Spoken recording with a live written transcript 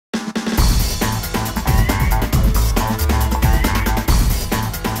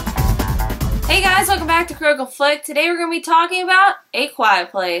back to Critical Flick. Today we're going to be talking about A Quiet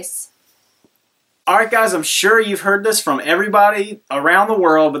Place. Alright guys, I'm sure you've heard this from everybody around the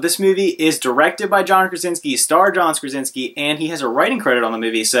world, but this movie is directed by John Krasinski, starred John Krasinski, and he has a writing credit on the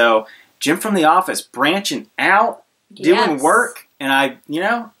movie. So, Jim from The Office branching out, doing work, and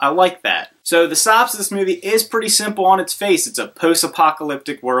I like that. So the synopsis of this movie is pretty simple on its face. It's a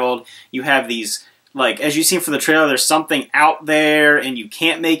post-apocalyptic world. You have these, as you've seen from the trailer, there's something out there and you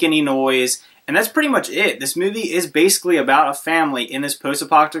can't make any noise. And that's pretty much it. This movie is basically about a family in this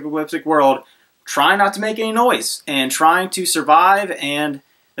post-apocalyptic world trying not to make any noise and trying to survive, and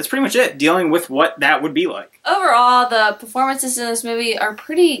that's pretty much it, dealing with what that would be like. Overall, the performances in this movie are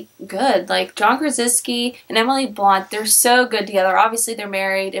pretty good. Like, John Krasinski and Emily Blunt, they're so good together. Obviously, they're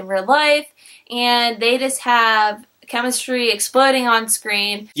married in real life, and they just have chemistry exploding on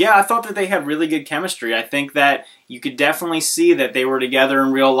screen. Yeah, I thought that they had really good chemistry. I think that you could definitely see that they were together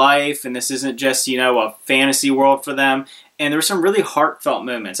in real life, and this isn't just, a fantasy world for them. And there were some really heartfelt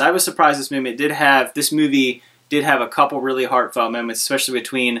moments. I was surprised this movie did have a couple really heartfelt moments, especially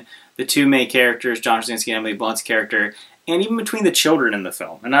between the two main characters, John Krasinski and Emily Blunt's character, and even between the children in the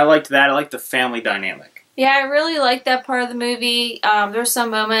film. And I liked that. I liked the family dynamic. Yeah, I really liked that part of the movie. There's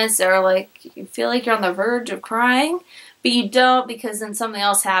some moments that are like, you feel like you're on the verge of crying, but you don't because then something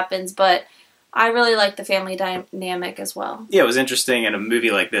else happens. But I really like the family dynamic as well. Yeah, it was interesting in a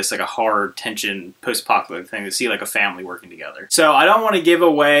movie like this, like a horror, tension, post-apocalyptic thing, to see like a family working together. So I don't want to give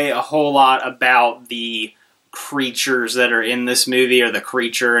away a whole lot about the creatures that are in this movie or the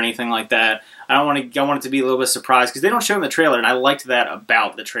creature or anything like that. I want it to be a little bit surprised because they don't show in the trailer, and I liked that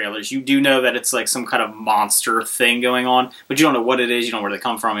about the trailers. You do know that it's like some kind of monster thing going on, but you don't know what it is, you don't know where they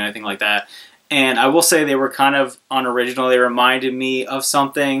come from, or anything like that. And I will say they were kind of unoriginal. They reminded me of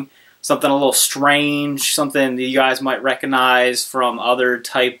something a little strange, something that you guys might recognize from other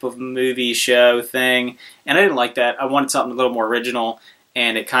type of movie show thing. And I didn't like that. I wanted something a little more original,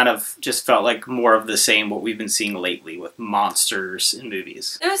 and it kind of just felt like more of the same what we've been seeing lately with monsters in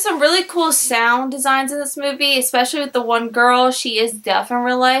movies. There's some really cool sound designs in this movie, especially with the one girl. She is deaf in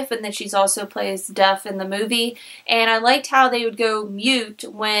real life, and then she's also plays deaf in the movie. And I liked how they would go mute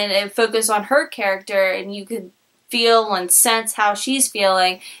when it focused on her character, and you could feel and sense how she's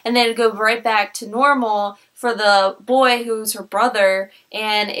feeling, and then it'd go right back to normal for the boy who's her brother,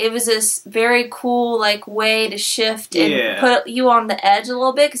 and it was this very cool way to shift and put you on the edge a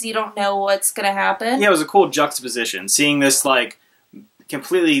little bit because you don't know what's gonna happen. Yeah, it was a cool juxtaposition, seeing this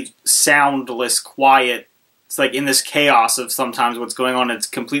completely soundless, quiet, it's like in this chaos of sometimes what's going on, it's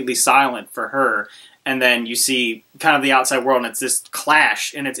completely silent for her. And then you see kind of the outside world, and it's this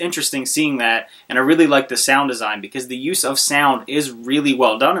clash, and it's interesting seeing that. And I really like the sound design because the use of sound is really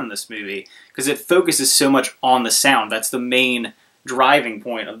well done in this movie because it focuses so much on the sound. That's the main driving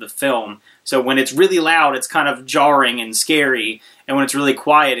point of the film. So when it's really loud, it's kind of jarring and scary, and when it's really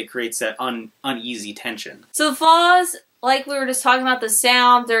quiet, it creates that uneasy tension. So the flaws, like we were just talking about the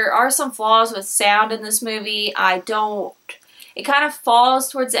sound, there are some flaws with sound in this movie. It kind of falls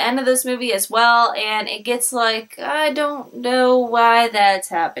towards the end of this movie as well, and it gets I don't know why that's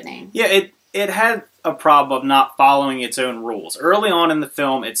happening. Yeah, it had a problem of not following its own rules. Early on in the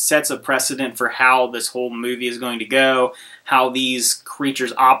film, it sets a precedent for how this whole movie is going to go, how these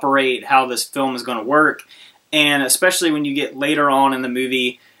creatures operate, how this film is going to work, and especially when you get later on in the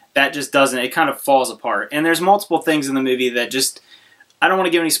movie, that just doesn't, it kind of falls apart. And there's multiple things in the movie that just, I don't want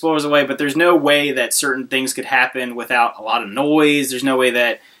to give any spoilers away, but there's no way that certain things could happen without a lot of noise. There's no way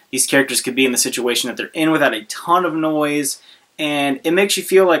that these characters could be in the situation that they're in without a ton of noise. And it makes you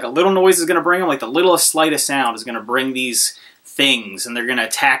feel like a little noise is going to bring them, like the littlest slightest sound is going to bring these things, and they're going to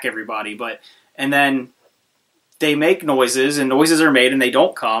attack everybody. And then they make noises, and noises are made, and they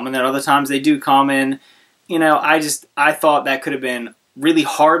don't come. And then other times they do come, and I thought that could have been really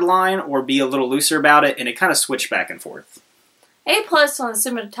hardline or be a little looser about it, and it kind of switched back and forth. A+ on the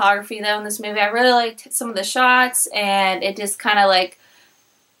cinematography, though, in this movie. I really liked some of the shots, and it just kind of,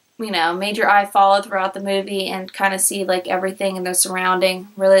 made your eye follow throughout the movie and kind of see, everything in the surrounding.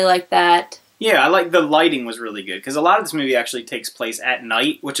 Really like that. Yeah, I like the lighting was really good, because a lot of this movie actually takes place at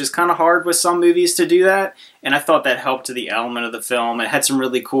night, which is kind of hard with some movies to do that, and I thought that helped to the element of the film. It had some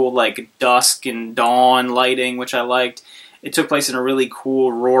really cool, dusk and dawn lighting, which I liked. It took place in a really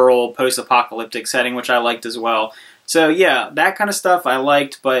cool, rural, post-apocalyptic setting, which I liked as well. So yeah, that kind of stuff I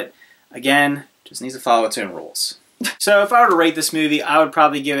liked, but again, just needs to follow its own rules. So if I were to rate this movie, I would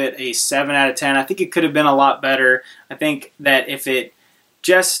probably give it a 7 out of 10. I think it could have been a lot better. I think that if it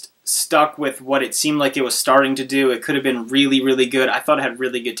just stuck with what it seemed like it was starting to do. It could have been really, really good. I thought it had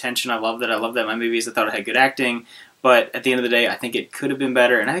really good tension. I loved it. I loved that in my movies. I thought it had good acting. But at the end of the day, I think it could have been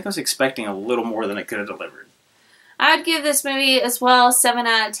better, and I think I was expecting a little more than it could have delivered. I'd give this movie as well 7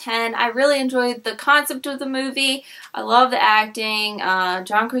 out of 10. I really enjoyed the concept of the movie. I love the acting.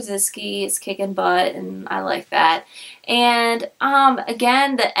 John Krasinski is kicking butt, and I like that. And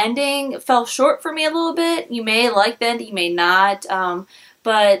again, the ending fell short for me a little bit. You may like the ending, you may not.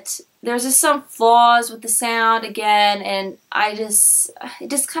 But there's just some flaws with the sound again, and it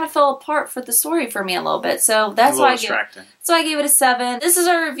just kind of fell apart for the story for me a little bit. So that's why I gave it a 7. This is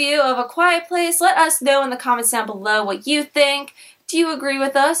our review of A Quiet Place. Let us know in the comments down below what you think. Do you agree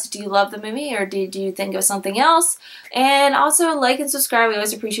with us? Do you love the movie, or did you think of something else? And also like and subscribe. We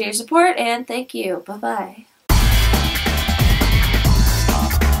always appreciate your support, and thank you. Bye-bye.